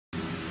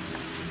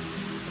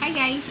Hi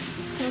guys!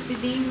 So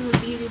today we will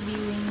be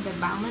reviewing the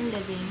Baumann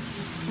Living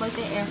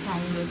Multi-Air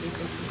Fryer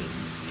Rotisserie.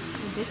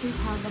 So this is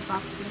how the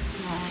box looks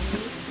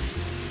like.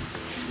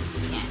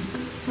 Yan.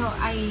 So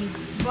I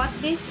bought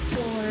this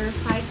for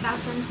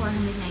 5,495.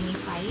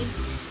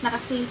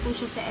 Nakasale po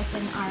siya sa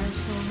SNR.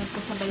 So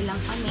nagkasabay lang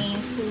kami.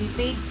 So we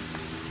paid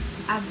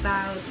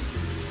about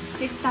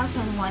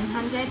 6,100.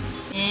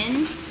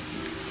 And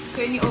so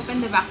when you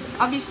open the box,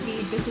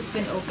 obviously this has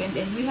been opened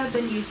and we have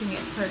been using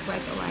it for quite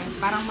a while.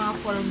 Parang mga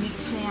 4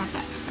 weeks na yata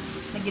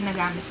na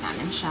ginagamit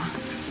namin siya.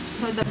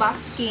 So the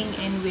box came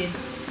in with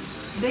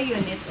the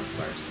unit, of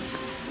course.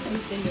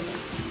 Here's the unit.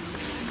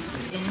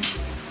 And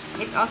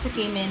it also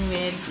came in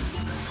with,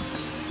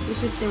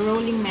 this is the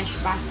rolling mesh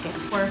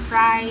baskets for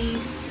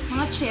fries,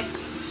 mga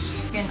chips.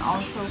 You can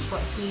also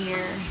put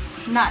here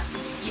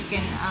nuts. You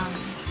can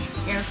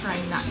air fry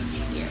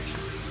nuts here.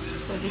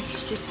 So this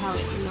is just how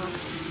it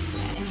looks.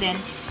 And then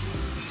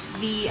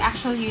the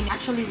actual unit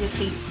actually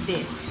rotates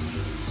this.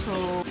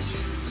 So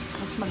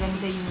mas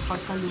maganda yung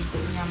pagkaluto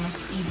niya,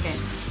 mas even.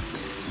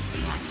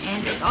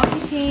 And it also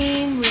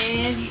came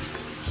with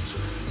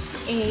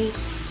a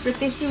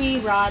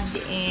rotisserie rod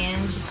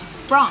and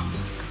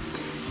prongs.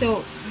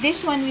 So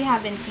this one we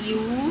haven't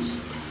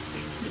used.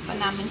 Hindi pa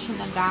namin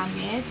siya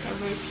nagamit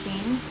ever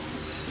since.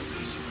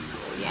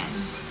 Yan.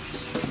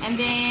 And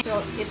then,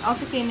 so it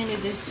also came in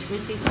with this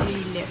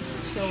rotisserie lift.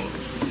 So,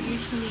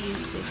 usually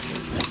use this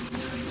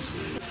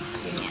lift.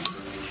 Ganyan.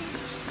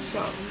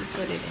 So, we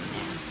put it in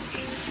there.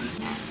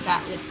 And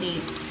that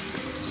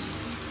rotates.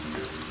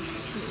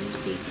 It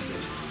rotates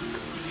here.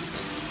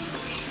 So.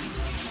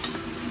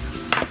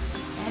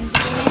 And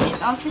then,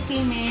 it also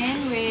came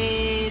in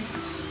with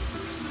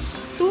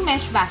 2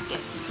 mesh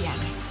baskets.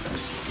 Yan.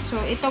 So,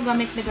 ito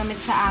gamit na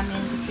gamit sa amin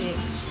kasi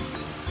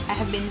I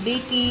have been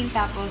baking,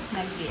 tapos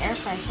nag-air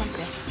fry,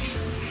 syempre.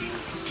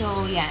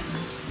 So, yan.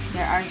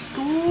 There are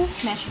 2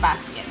 mesh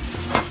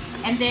baskets.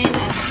 And then,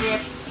 a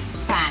drip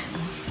pan.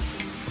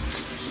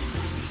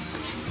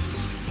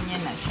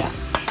 Ganyan lang siya.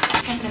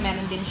 Syempre,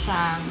 meron din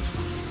siyang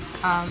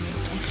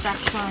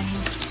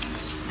instructions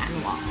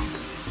manual.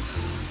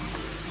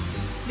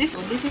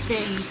 This is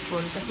very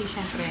useful kasi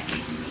syempre,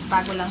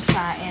 bago lang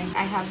siya and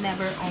I have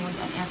never owned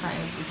an air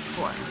fryer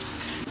before.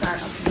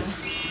 Start of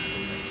this.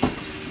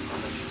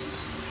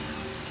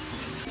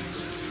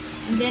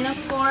 And then, of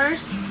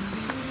course,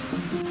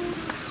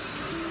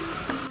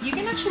 you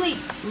can actually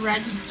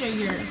register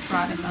your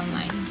product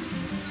online.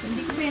 So,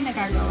 hindi ko pa yung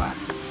nagagawa.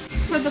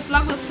 So, the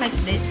plug looks like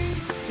this.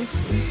 Just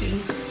in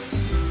case.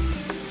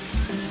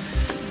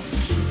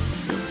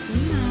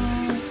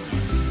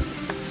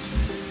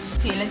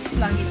 Okay, let's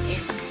plug it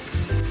in.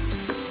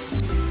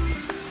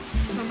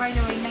 So, by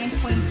the way,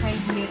 9.5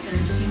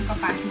 liters yung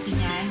capacity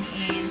niyan.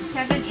 And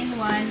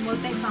 7-in-1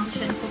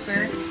 multi-function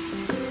cooker.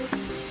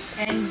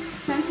 And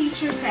some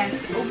feature says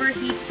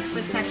overheat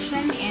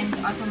protection and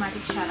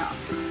automatic shut-off.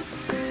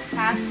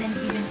 Fast and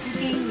even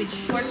cooking with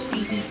short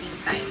preheating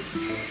time.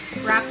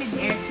 Rapid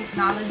air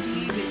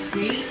technology with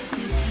great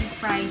crispy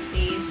fry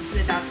taste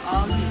without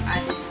all the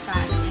added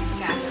fat and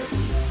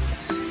calories.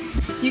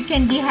 You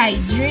can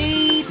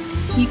dehydrate,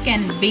 you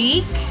can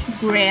bake,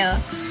 grill,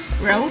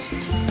 roast,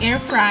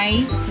 air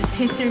fry,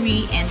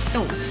 rotisserie, and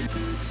toast.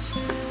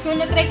 So,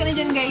 na-try ko na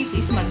dyan guys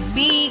is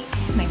mag-bake,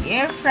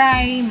 mag-air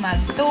fry,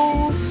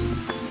 mag-toast.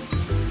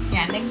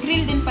 Yan,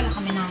 nag-grill din pala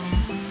kami ng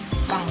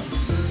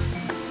bangus.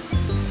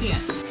 So, yan.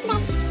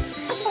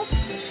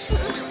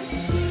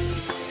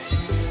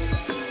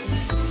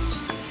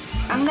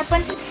 Ang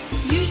napansin,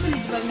 usually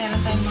diba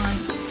meron tayong mga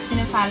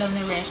pina-follow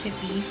na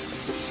recipes.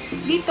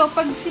 Dito,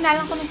 pag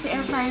sinalang ko na sa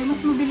air fryer,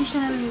 mas mabilis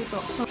siya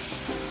naluto. So,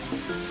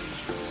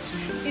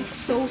 it's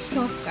so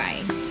soft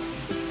guys.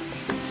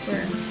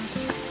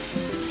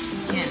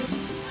 Yan.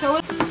 So,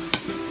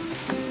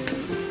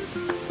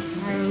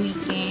 we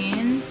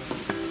can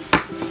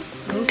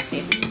roast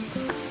it.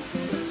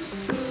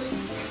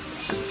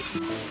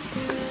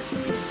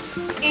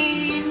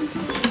 And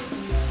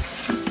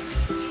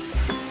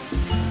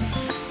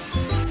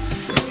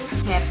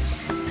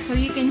so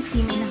you can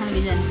see may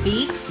nakalagay dyan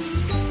bake,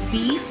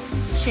 beef,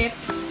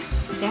 chips,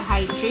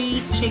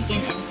 dehydrate, chicken,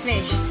 and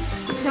fish.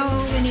 So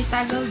when you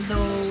toggle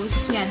those,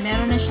 yan,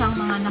 meron na siyang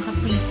mga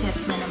naka-preset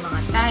na ng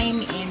mga time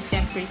and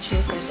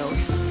temperature for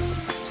those.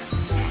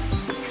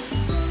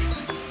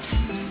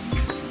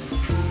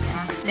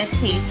 Let's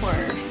say for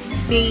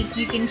bake,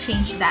 you can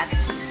change that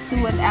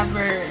to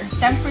whatever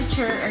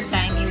temperature or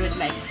time you would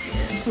like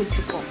your food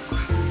to cook.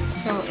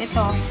 So,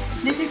 ito,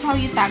 this is how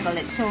you toggle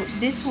it. So,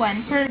 this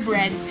one, for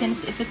bread,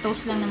 since ito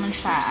toast lang naman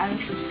siya, I'll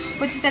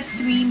put it at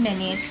 3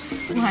 minutes,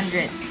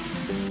 200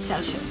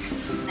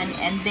 Celsius.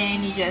 And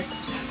then, you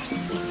just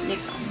click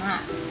on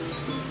that.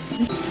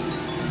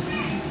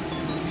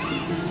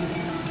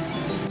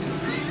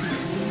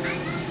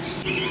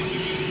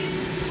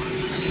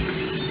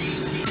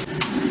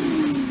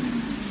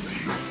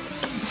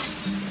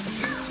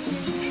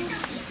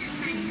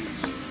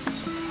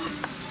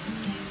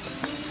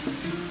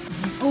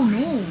 Oh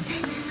no!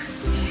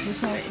 This is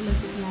how it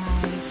looks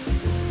like.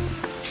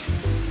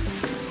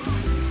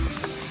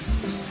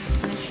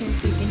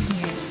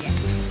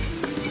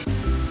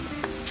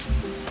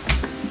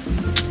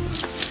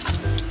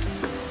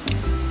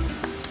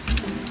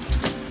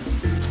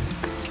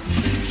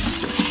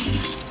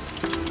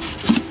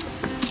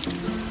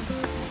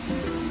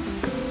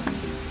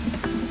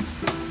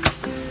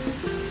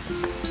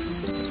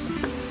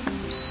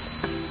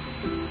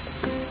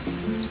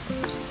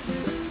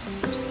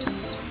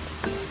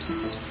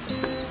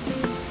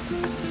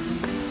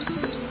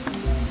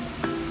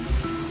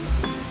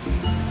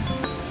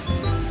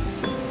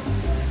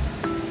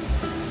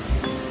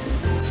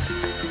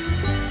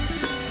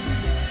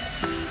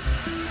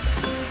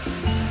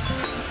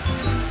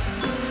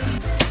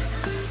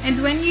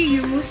 And when you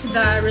use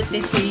the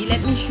rotisserie,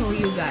 let me show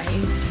you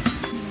guys.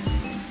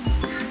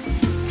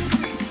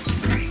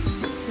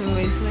 So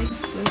it's like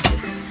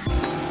this.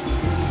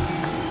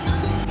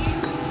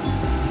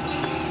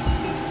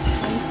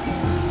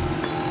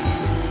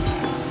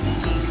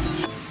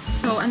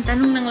 So, ang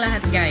tanong ng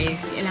lahat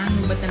guys, kailangan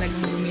mo ba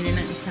talagang bumili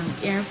ng isang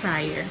air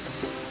fryer?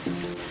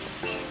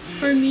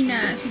 For me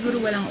na siguro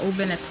walang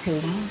oven at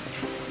home,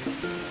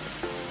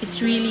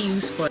 it's really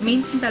useful.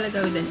 Main thing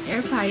talaga with an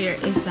air fryer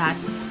is that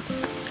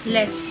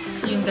less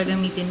yung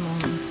gagamitin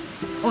mong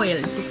oil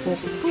to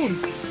cook food.